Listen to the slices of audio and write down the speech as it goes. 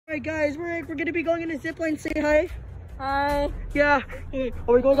Alright guys, we're gonna be going in a zip line. Say hi. Hi. Yeah. Oh,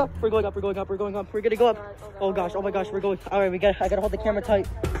 we're going up. We're going up. We're going up. We're going up. We're gonna go up. Oh gosh. Oh my gosh. We're going. All right. I gotta hold the camera tight.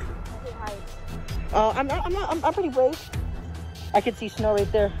 I'm pretty brave. I can see snow right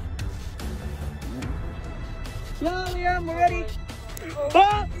there. Yeah, Liam, we're ready.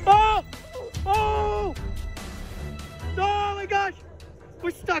 Oh! Oh! Oh! Oh my gosh!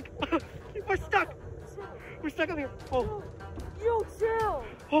 We're stuck. We're stuck. We're stuck up here. Oh. You chill.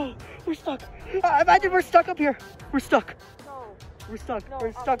 Oh, we're stuck. Imagine we're stuck up here. We're stuck. No. We're stuck. No,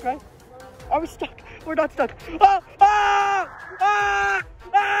 We're stuck, right? No. Are we stuck? We're not stuck. Ah! Ah! Ah!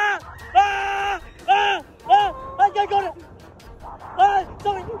 Ah! Ah! Ah! Ah! I can't go to. Ah!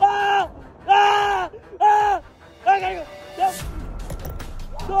 Sorry. Ah! Ah! Ah! I gotta go. Yeah.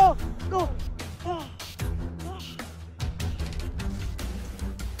 Go. Go. Ah.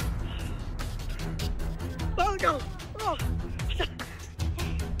 Oh no. Oh.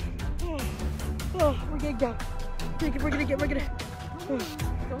 Oh, we're getting down. We're gonna.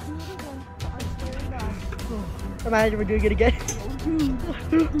 Imagine we're doing it again.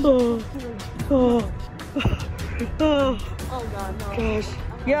 Oh God, no. gosh.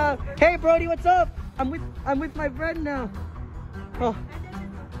 Yeah. Hey Brody, what's up? I'm with my friend now. Oh.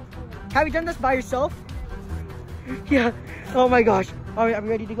 Have you done this by yourself? Yeah. Oh my gosh. All right, I'm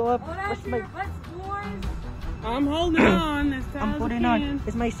ready to go up. What's yours? I'm holding on as tight I'm as putting I on. can.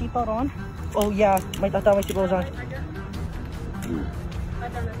 Is my seatbelt on? Oh yeah. I thought my seatbelt was on.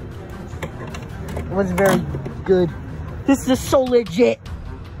 It was very good. This is so legit.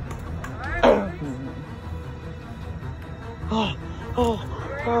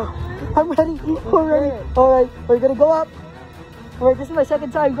 I'm ready. We're ready. All right, we're gonna go up. All right, this is my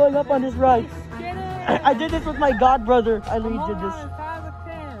second time going up on this ride. Get it. I did this with my god brother. I literally did this.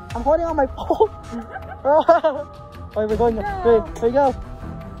 I'm holding on my pole. All right, we're going. Here we go.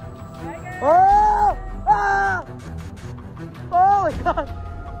 Oh! Ah! Oh my god!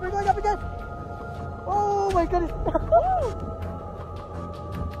 We're going up again! Oh my goodness!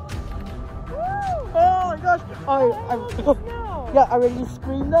 Oh my gosh! Alright, yeah, I'm ready to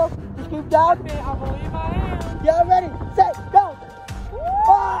scream though. To scream down. Okay, I'll hold you by hand. Yeah, I'm ready. Set, go!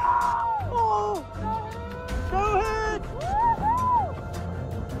 Ah! Oh! Go ahead!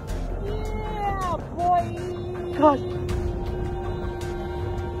 Yeah, boy! Gosh!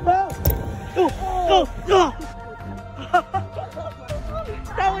 Oh! Oh!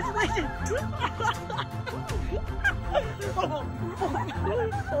 That was legend! Oh!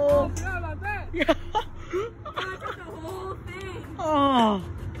 Yeah! The whole thing. Oh!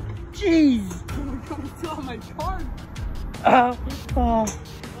 Jeez! Oh my God, my charge. Oh!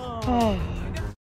 Oh!